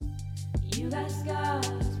You got scars,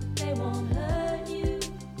 but they won't hurt you.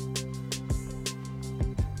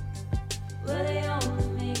 Well, they only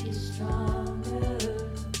make you stronger.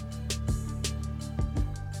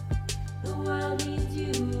 The world needs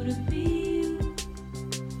you to be you.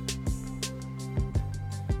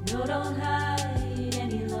 No, don't hide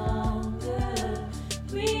any longer.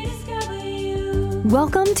 Rediscover you.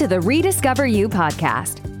 Welcome to the Rediscover You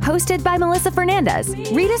podcast. Hosted by Melissa Fernandez,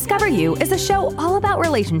 Rediscover You is a show all about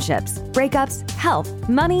relationships, breakups, health,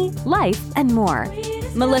 money, life, and more.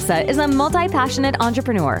 Melissa is a multi-passionate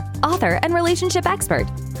entrepreneur, author, and relationship expert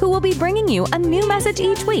who will be bringing you a new message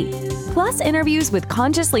each week, plus interviews with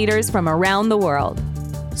conscious leaders from around the world.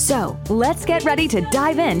 So let's get ready to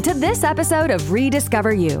dive into this episode of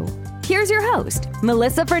Rediscover You. Here's your host,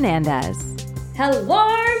 Melissa Fernandez. Hello,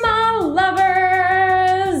 my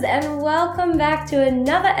lovers, and welcome back to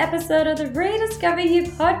another episode of the Rediscover You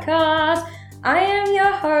podcast. I am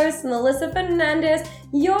your host, Melissa Fernandez,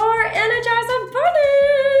 your Energizer Bunny.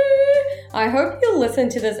 I hope you listen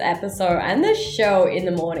to this episode and this show in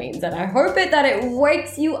the mornings, and I hope that it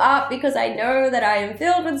wakes you up because I know that I am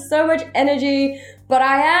filled with so much energy, but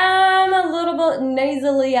I am a little bit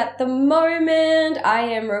nasally at the moment. I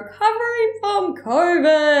am recovering from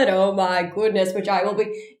COVID, oh my goodness, which I will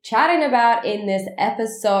be chatting about in this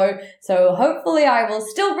episode. So hopefully I will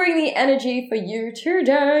still bring the energy for you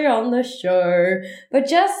today on the show. But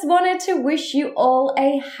just wanted to wish you all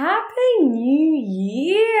a happy new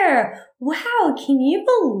year. Wow, can you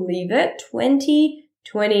believe it?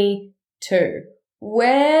 2022.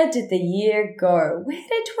 Where did the year go? Where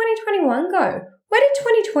did 2021 go? Where did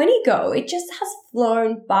 2020 go? It just has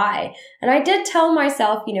flown by. And I did tell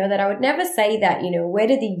myself, that I would never say that, where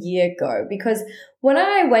did the year go? Because when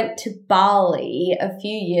I went to Bali a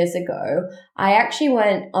few years ago, I actually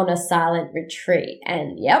went on a silent retreat.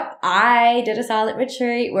 And yep, I did a silent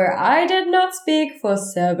retreat where I did not speak for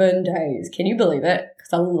 7 days. Can you believe it?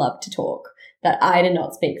 Because I love to talk. That I did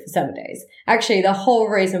not speak for 7 days. Actually, the whole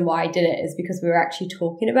reason why I did it is because we were actually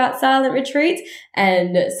talking about silent retreats,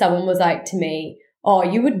 and someone was like to me, oh,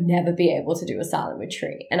 you would never be able to do a silent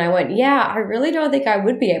retreat. And I went, yeah, I really don't think I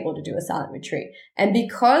would be able to do a silent retreat. And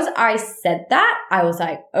because I said that, I was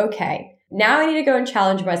like, okay, now I need to go and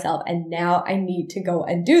challenge myself, and now I need to go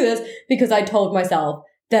and do this because I told myself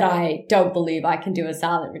that I don't believe I can do a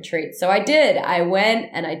silent retreat. So I did. I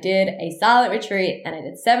went and I did a silent retreat, and I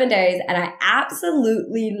did 7 days, and I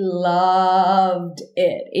absolutely loved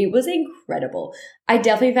it. It was incredible. I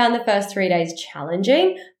definitely found the first 3 days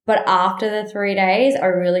challenging, but after the 3 days, I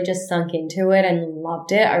really just sunk into it and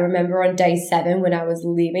loved it. I remember on day 7 when I was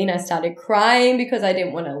leaving, I started crying because I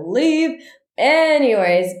didn't want to leave.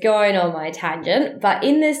 Anyways, going on my tangent, but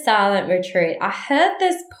in this silent retreat, I heard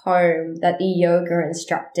this poem that the yoga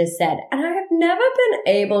instructor said, and I have never been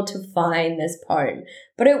able to find this poem,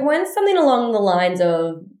 but it went something along the lines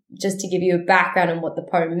of, just to give you a background on what the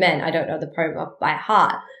poem meant, I don't know the poem off by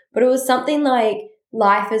heart, but it was something like,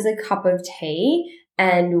 life is a cup of tea,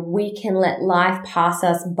 and we can let life pass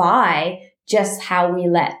us by just how we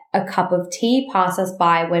let a cup of tea pass us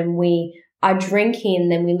by when we are drinking,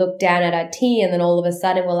 then we look down at our tea, and then all of a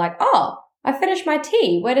sudden we're like, oh, I finished my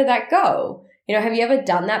tea. Where did that go? Have you ever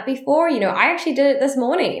done that before? I actually did it this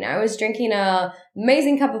morning. I was drinking an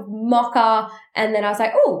amazing cup of mocha, and then I was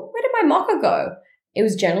like, oh, where did my mocha go? It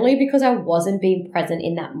was generally because I wasn't being present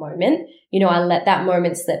in that moment. I let that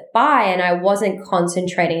moment slip by, and I wasn't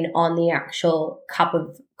concentrating on the actual cup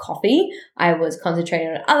of coffee. I was concentrating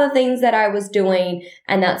on other things that I was doing.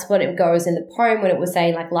 And that's what it goes in the poem when it was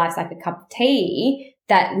saying like life's like a cup of tea,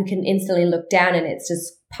 that we can instantly look down and it's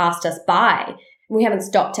just passed us by. We haven't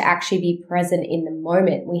stopped to actually be present in the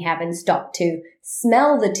moment. We haven't stopped to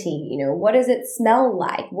smell the tea. What does it smell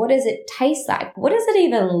like? What does it taste like? What does it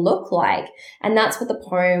even look like? And that's what the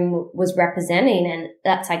poem was representing. And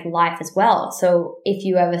that's like life as well. So if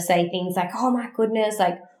you ever say things like, oh my goodness,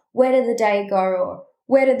 like where did the day go? Or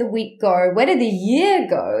where did the week go? Where did the year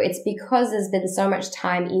go? It's because there's been so much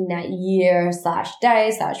time in that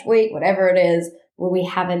year/day/week, whatever it is, where we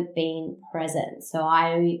haven't been present. So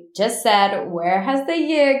I just said, where has the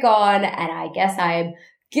year gone? And I guess I'm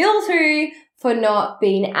guilty for not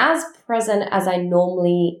being as present as I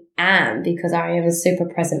normally am, because I am a super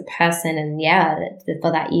present person. And yeah,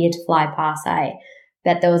 for that year to fly past, I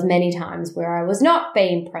bet there was many times where I was not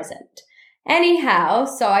being present. Anyhow,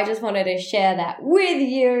 so I just wanted to share that with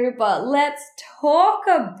you, but let's talk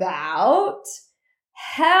about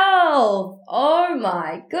health. Oh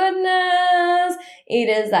my goodness. It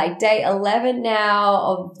is like day 11 now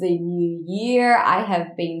of the new year. I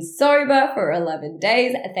have been sober for 11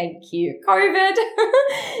 days. Thank you, COVID.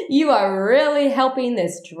 You are really helping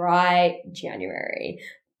this dry January.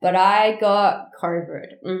 But I got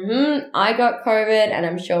COVID. I got COVID, and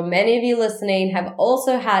I'm sure many of you listening have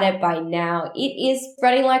also had it by now. It is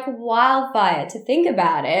spreading like wildfire. To think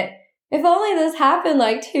about it, if only this happened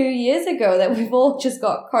like 2 years ago, that we've all just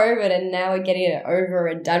got COVID and now we're getting it over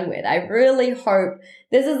and done with. I really hope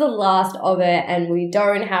this is the last of it and we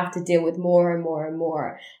don't have to deal with more and more and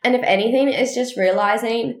more. And if anything, it's just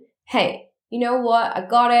realizing, hey, you know what? I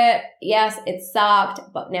got it. Yes, it sucked,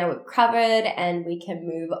 but now we're covered and we can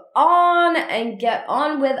move on and get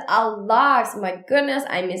on with our lives. My goodness,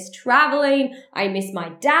 I miss traveling. I miss my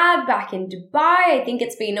dad back in Dubai. I think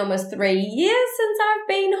it's been almost 3 years since I've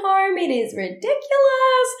been home. It is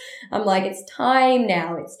ridiculous. I'm like, it's time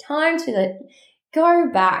now. It's time to go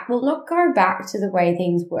back. Well, not go back to the way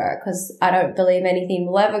things were, because I don't believe anything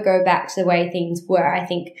will ever go back to the way things were. I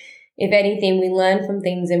think if anything, we learn from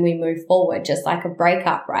things and we move forward, just like a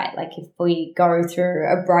breakup, right? Like if we go through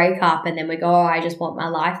a breakup and then we go, oh, I just want my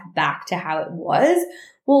life back to how it was.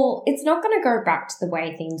 Well, it's not going to go back to the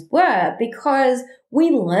way things were, because we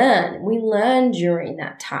learn during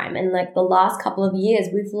that time. And like the last couple of years,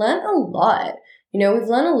 we've learned a lot. We've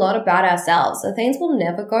learned a lot about ourselves. So things will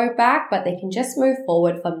never go back, but they can just move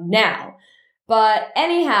forward from now. But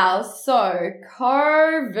anyhow, so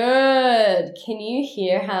COVID. Can you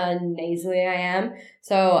hear how nasally I am?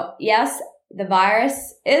 So yes, the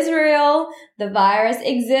virus is real. The virus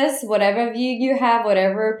exists. Whatever view you have,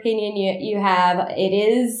 whatever opinion you have, it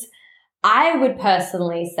is. I would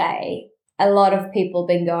personally say a lot of people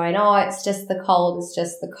have been going, oh, it's just the cold. It's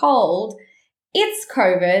just the cold. It's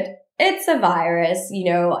COVID. It's a virus,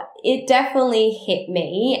 it definitely hit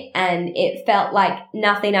me and it felt like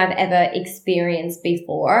nothing I've ever experienced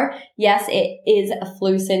before. Yes, it is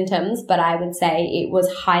flu symptoms, but I would say it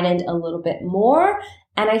was heightened a little bit more.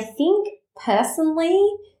 And I think personally,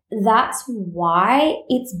 that's why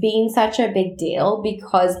it's been such a big deal,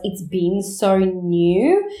 because it's been so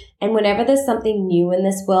new. And whenever there's something new in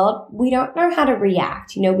this world, we don't know how to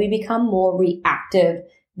react. We become more reactive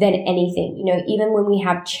than anything. Even when we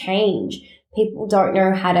have change, people don't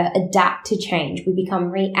know how to adapt to change. We become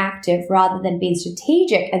reactive rather than being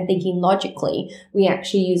strategic and thinking logically. We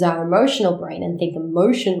actually use our emotional brain and think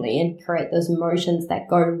emotionally and create those emotions that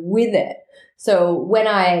go with it. So when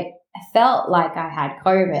I felt like I had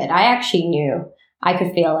COVID, I actually knew I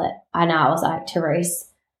could feel it. And I was like, Therese,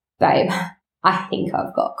 babe, I think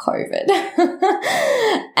I've got COVID.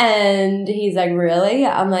 And he's like, really?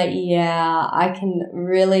 I'm like, yeah, I can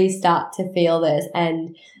really start to feel this.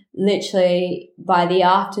 And literally by the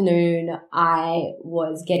afternoon, I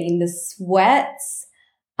was getting the sweats.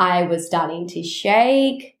 I was starting to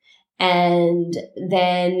shake. And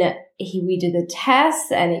then we did the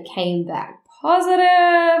test and it came back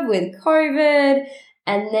positive with COVID.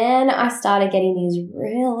 And then I started getting these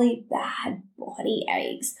really bad body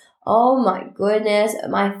aches. Oh my goodness.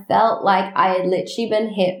 I felt like I had literally been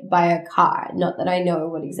hit by a car. Not that I know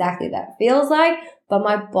what exactly that feels like, but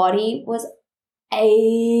my body was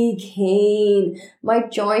aching. My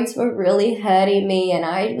joints were really hurting me, and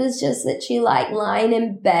I was just literally like lying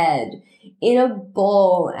in bed in a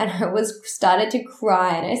ball, and I started to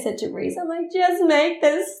cry, and I said to Reese, I'm like, just make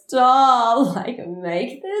this stop. Like,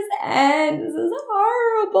 make this end. This is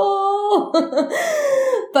horrible.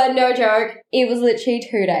 But no joke, it was literally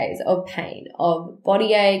 2 days of pain, of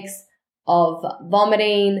body aches, of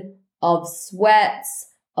vomiting, of sweats,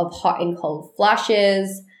 of hot and cold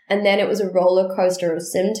flushes. And then it was a roller coaster of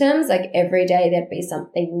symptoms. Like every day there'd be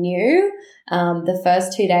something new. The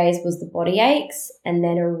first 2 days was the body aches and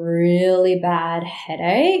then a really bad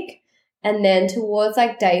headache. And then towards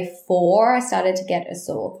like day 4, I started to get a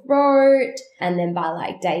sore throat. And then by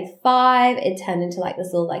like day 5, it turned into like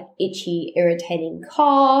this little like itchy, irritating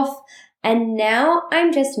cough. And now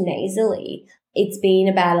I'm just nasally. It's been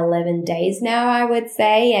about 11 days now, I would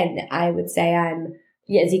say. And I would say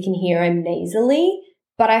as you can hear, I'm nasally.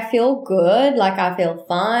 But I feel good, like I feel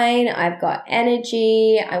fine. I've got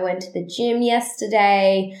energy. I went to the gym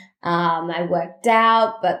yesterday. I worked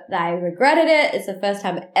out, but I regretted it. It's the first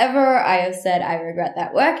time ever I have said I regret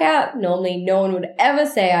that workout. Normally no one would ever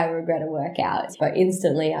say I regret a workout. But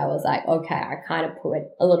instantly I was like, okay, I kind of put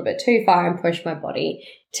a little bit too far and pushed my body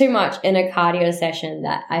too much in a cardio session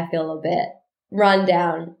that I feel a bit run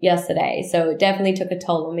down yesterday. So it definitely took a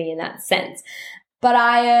toll on me in that sense. But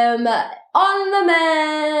I am on the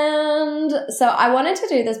mend. So I wanted to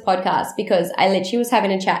do this podcast because I literally was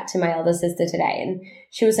having a chat to my elder sister today, and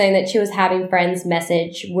she was saying that she was having friends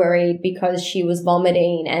message worried because she was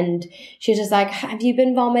vomiting, and she was just like, have you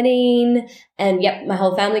been vomiting? And yep, my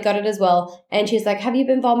whole family got it as well. And she's like, have you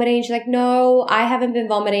been vomiting? She's like, no, I haven't been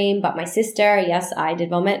vomiting, but my sister, yes, I did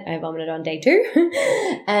vomit. I vomited on day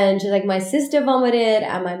 2. And she's like, my sister vomited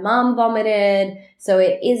and my mom vomited. So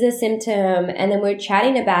it is a symptom. And then we're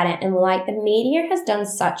chatting about it, and we're like, the media has done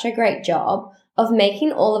such a great job of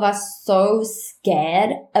making all of us so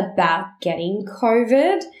scared about getting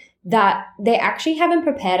COVID that they actually haven't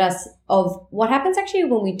prepared us of what happens actually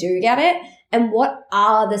when we do get it, and what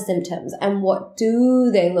are the symptoms and what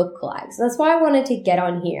do they look like. So that's why I wanted to get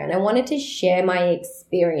on here, and I wanted to share my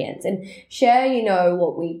experience and share,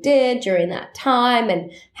 what we did during that time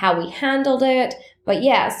and how we handled it. But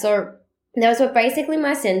yeah, so those were basically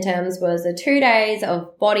my symptoms. Was the 2 days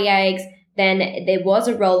of body aches. Then there was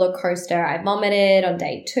a roller coaster. I vomited on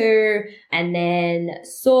day 2, and then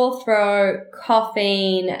sore throat,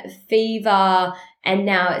 coughing, fever, and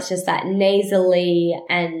now it's just that nasally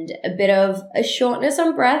and a bit of a shortness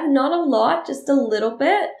on breath. Not a lot, just a little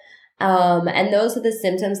bit. And those are the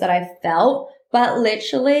symptoms that I felt. But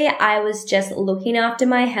literally, I was just looking after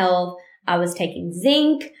my health. I was taking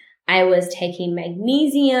zinc. I was taking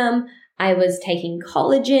magnesium. I was taking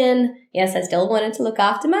collagen. Yes, I still wanted to look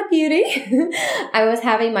after my beauty. I was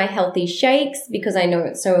having my healthy shakes because I know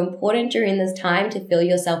it's so important during this time to fill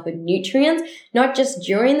yourself with nutrients, not just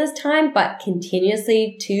during this time, but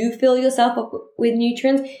continuously to fill yourself up with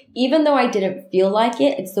nutrients. Even though I didn't feel like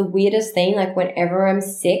it, it's the weirdest thing. Like whenever I'm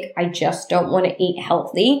sick, I just don't want to eat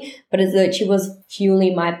healthy, but it literally was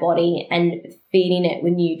fueling my body and feeding it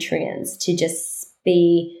with nutrients to just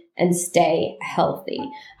be and stay healthy.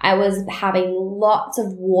 I was having lots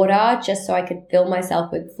of water just so I could fill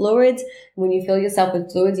myself with fluids. When you fill yourself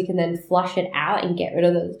with fluids, you can then flush it out and get rid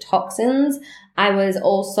of those toxins. I was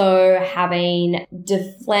also having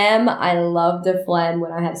Deflem. I love Deflem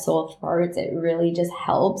when I have sore throats. It really just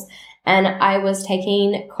helps. And I was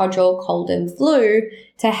taking Codral Cold and Flu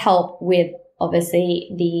to help with,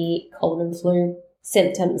 obviously, the cold and flu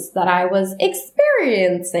symptoms that I was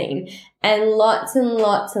experiencing, and lots and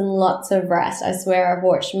lots and lots of rest. I swear I've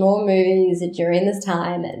watched more movies during this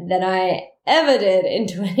time than I ever did in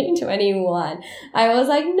 2021. I was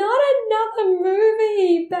like, not another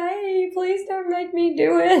movie, babe, please don't make me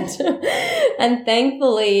do it. And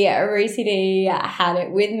thankfully, RCD had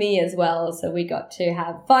it with me as well, so we got to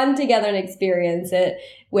have fun together and experience it,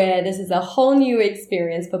 where this is a whole new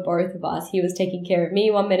experience for both of us. He was taking care of me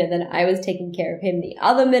one minute, then I was taking care of him the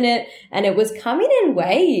other minute, and it was coming in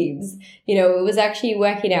waves. It was actually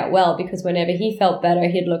working out well, because whenever he felt better,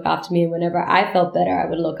 he'd look after me, and whenever I felt better, I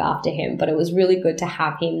would look after him. But it was really good to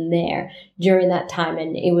have him there during that time,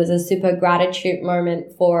 and it was a super gratitude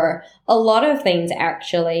moment for a lot of things,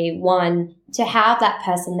 actually. One, to have that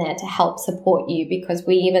person there to help support you, because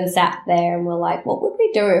we even sat there and were like, what would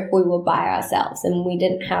we do if we were by ourselves and we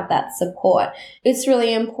didn't have that support? It's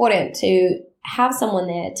really important to have someone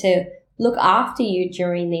there to look after you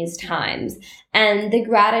during these times. And the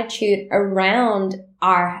gratitude around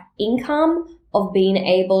our income of being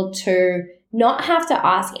able to not have to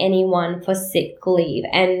ask anyone for sick leave,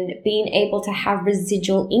 and being able to have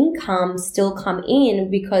residual income still come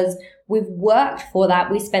in because we've worked for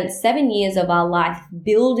that. We spent 7 years of our life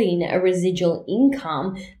building a residual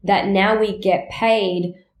income that now we get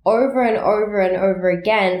paid over and over and over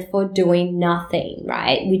again for doing nothing,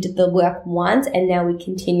 right? We did the work once and now we're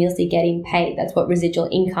continuously getting paid. That's what residual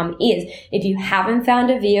income is. If you haven't found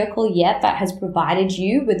a vehicle yet that has provided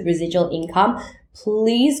you with residual income,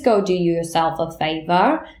 please go do yourself a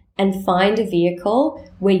favor and find a vehicle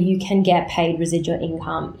where you can get paid residual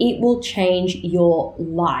income. It will change your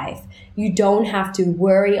life. You don't have to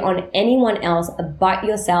worry on anyone else but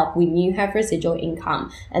yourself when you have residual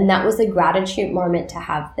income. And that was a gratitude moment to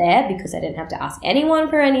have there, because I didn't have to ask anyone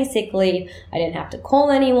for any sick leave. I didn't have to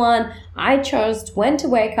call anyone. I chose when to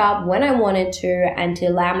wake up, when I wanted to, and to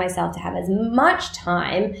allow myself to have as much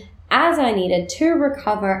time as I needed to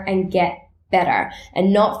recover and get better,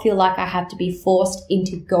 and not feel like I have to be forced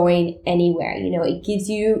into going anywhere. It gives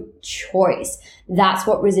you choice. That's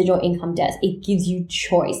what residual income does. It gives you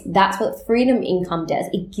choice. That's what freedom income does.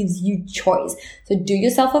 It gives you choice. So do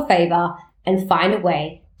yourself a favor and find a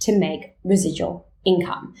way to make residual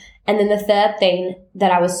income. And then the third thing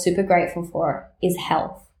that I was super grateful for is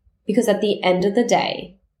health. Because at the end of the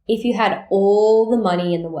day, if you had all the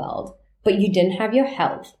money in the world, but you didn't have your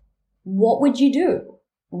health, what would you do?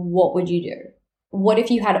 What would you do? What if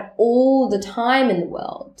you had all the time in the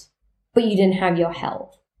world, but you didn't have your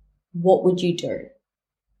health? what would you do?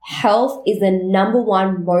 Health is the number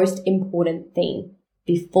one most important thing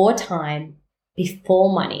before time,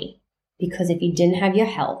 before money, because if you didn't have your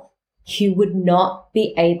health, you would not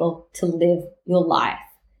be able to live your life.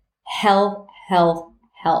 Health, health,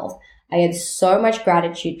 health. I had so much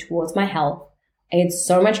gratitude towards my health. I had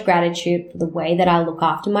so much gratitude for the way that I look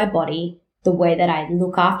after my body, the way that I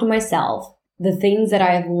look after myself, the things that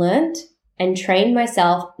I have learned and trained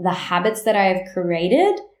myself, the habits that I have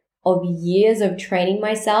created of years of training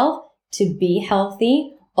myself to be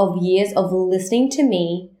healthy, of years of listening to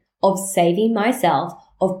me, of saving myself,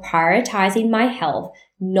 of prioritizing my health,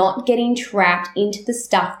 not getting trapped into the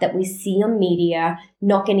stuff that we see on media,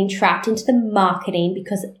 not getting trapped into the marketing,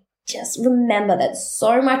 because just remember that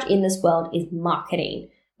so much in this world is marketing.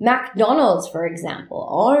 McDonald's, for example.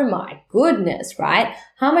 Oh my goodness, right?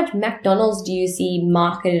 How much McDonald's do you see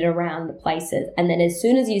marketed around the places? And then as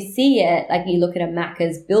soon as you see it, like you look at a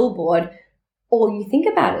Macca's billboard, all you think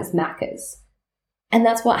about is Macca's. And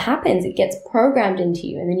that's what happens. It gets programmed into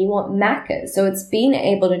you and then you want Macca's. So it's being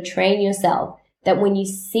able to train yourself that when you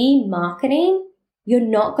see marketing, you're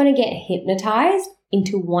not going to get hypnotized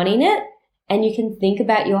into wanting it, and you can think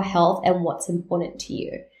about your health and what's important to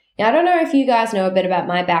you. Now, I don't know if you guys know a bit about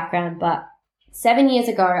my background, but 7 years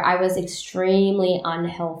ago, I was extremely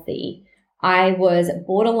unhealthy. I was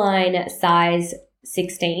borderline size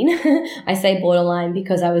 16. I say borderline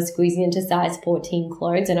because I was squeezing into size 14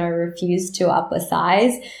 clothes and I refused to up a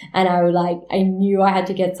size. And I knew I had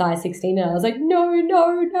to get size 16 and I was like, no,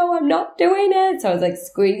 I'm not doing it. So I was like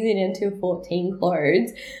squeezing into 14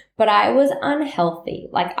 clothes. But I was unhealthy.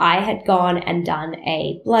 Like I had gone and done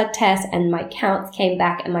a blood test and my counts came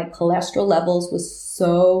back and my cholesterol levels were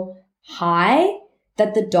so high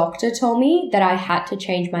that the doctor told me that I had to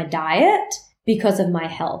change my diet because of my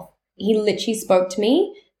health. He literally spoke to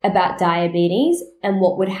me about diabetes and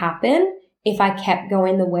what would happen if I kept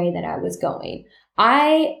going the way that I was going.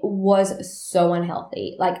 I was so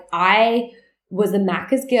unhealthy. Like I was the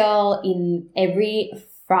Macca's girl in every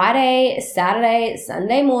Friday, Saturday,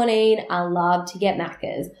 Sunday morning. I love to get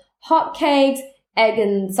Macca's. Hotcakes, egg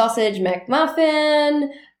and sausage McMuffin,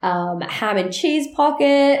 ham and cheese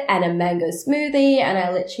pocket, and a mango smoothie. And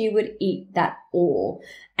I literally would eat that all.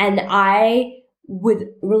 And I would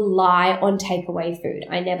rely on takeaway food.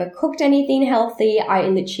 I never cooked anything healthy. I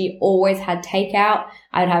literally always had takeout.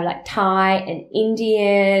 I'd have like Thai and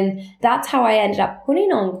Indian. That's how I ended up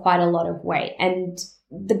putting on quite a lot of weight. And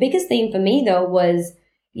the biggest thing for me though was,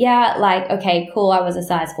 okay, cool, I was a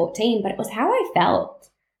size 14, but it was how I felt.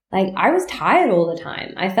 Like I was tired all the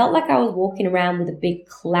time. I felt like I was walking around with a big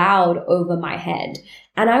cloud over my head.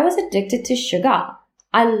 And I was addicted to sugar.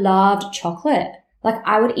 I loved chocolate. Like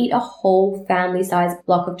I would eat a whole family-sized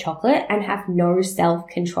block of chocolate and have no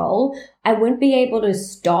self-control. I wouldn't be able to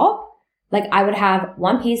stop. Like I would have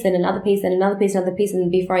one piece and another piece and another piece and another piece,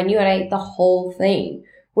 and before I knew it, I ate the whole thing.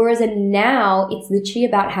 Whereas now it's literally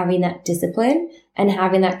about having that discipline and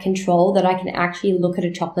having that control that I can actually look at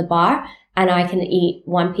a chocolate bar and I can eat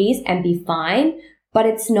one piece and be fine. But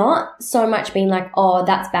it's not so much being like, oh,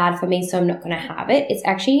 that's bad for me, so I'm not going to have it. It's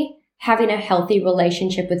actually having a healthy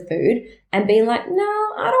relationship with food and being like, no,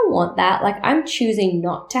 I don't want that. Like I'm choosing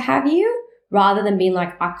not to have you rather than being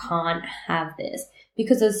like, I can't have this.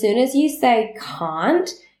 Because as soon as you say can't,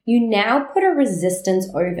 you now put a resistance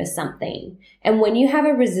over something. And when you have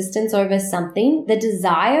a resistance over something, the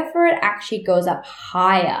desire for it actually goes up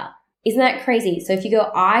higher. Isn't that crazy? So if you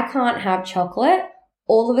go, I can't have chocolate,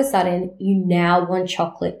 all of a sudden you now want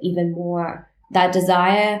chocolate even more. That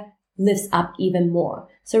desire lifts up even more.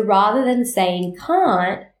 So rather than saying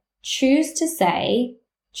can't, choose to say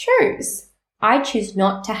choose. I choose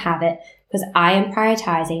not to have it because I am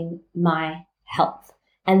prioritizing my health.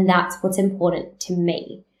 And that's what's important to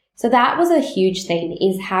me. So that was a huge thing,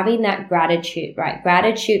 is having that gratitude, right?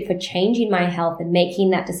 Gratitude for changing my health and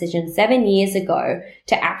making that decision 7 years ago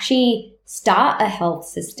to actually start a health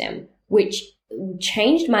system, which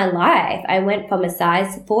changed my life. I went from a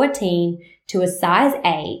size 14 to a size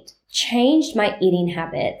 8, changed my eating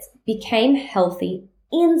habits, became healthy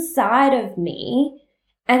inside of me,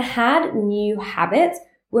 and had new habits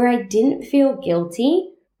where I didn't feel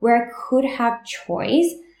guilty, where I could have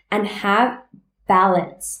choice and have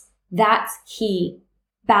balance. That's key.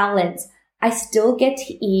 Balance. I still get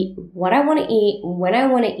to eat what I want to eat when I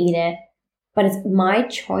want to eat it, but it's my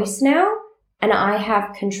choice now and I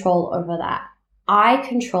have control over that. I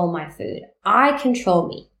control my food. I control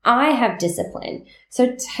me. I have discipline.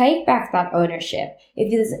 So take back that ownership. If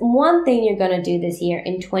there's one thing you're going to do this year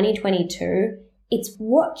in 2022, it's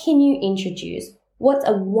what can you introduce? What's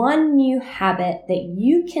one new habit that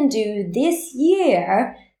you can do this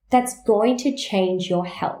year that's going to change your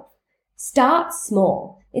health. Start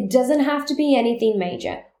small. It doesn't have to be anything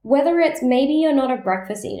major. Whether it's maybe you're not a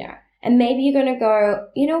breakfast eater and maybe you're going to go,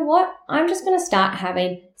 you know what? I'm just going to start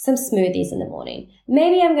having some smoothies in the morning.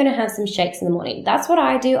 Maybe I'm going to have some shakes in the morning. That's what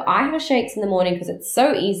I do. I have shakes in the morning because it's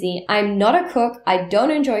so easy. I'm not a cook. I don't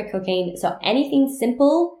enjoy cooking. So anything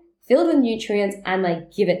simple, filled with nutrients, I'm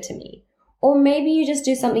like, give it to me. Or maybe you just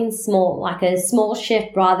do something small, like a small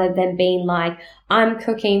shift rather than being like, I'm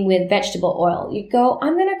cooking with vegetable oil. You go,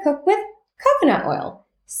 I'm going to cook with coconut oil.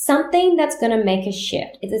 Something that's going to make a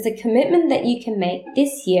shift. If there's a commitment that you can make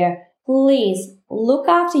this year, please look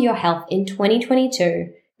after your health in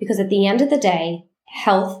 2022, because at the end of the day,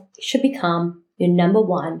 health should become your number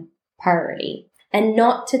one priority, and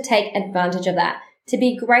not to take advantage of that, to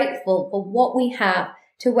be grateful for what we have,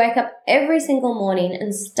 to wake up every single morning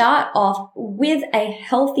and start off with a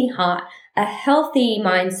healthy heart, a healthy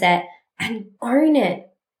mindset, and own it.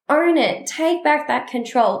 Own it. Take back that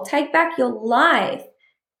control. Take back your life.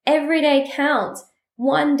 Every day counts.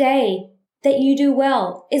 One day that you do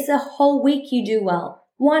well is a whole week you do well.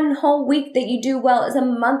 One whole week that you do well is a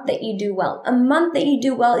month that you do well. A month that you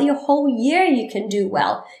do well, your whole year you can do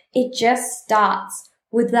well. It just starts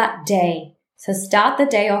with that day. So start the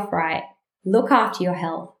day off right. Look after your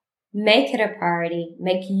health. Make it a priority.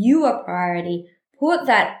 Make you a priority. Put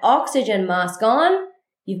that oxygen mask on.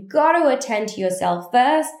 You've got to attend to yourself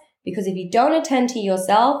first, because if you don't attend to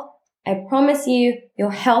yourself, I promise you,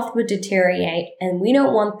 your health would deteriorate, and we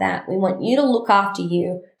don't want that. We want you to look after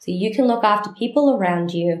you so you can look after people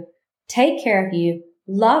around you, take care of you,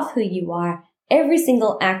 love who you are. Every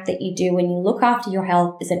single act that you do when you look after your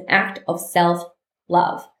health is an act of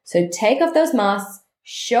self-love. So take off those masks,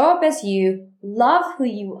 show up as you, love who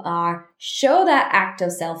you are, show that act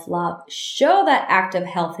of self-love, show that act of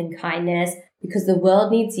health and kindness, because the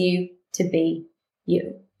world needs you to be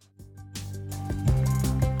you.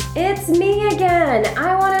 It's me again.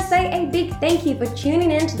 I want to say a big thank you for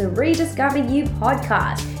tuning in to the Rediscover You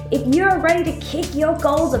podcast. If you're ready to kick your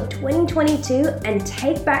goals of 2022 and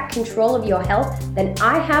take back control of your health, then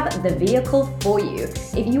I have the vehicle for you.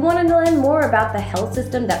 If you want to learn more about the health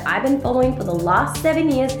system that I've been following for the last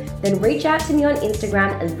 7 years, then reach out to me on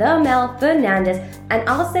Instagram, @TheMelFernandez, and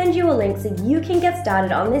I'll send you a link so you can get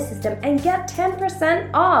started on this system and get 10%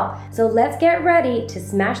 off. So let's get ready to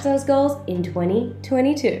smash those goals in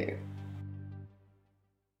 2022.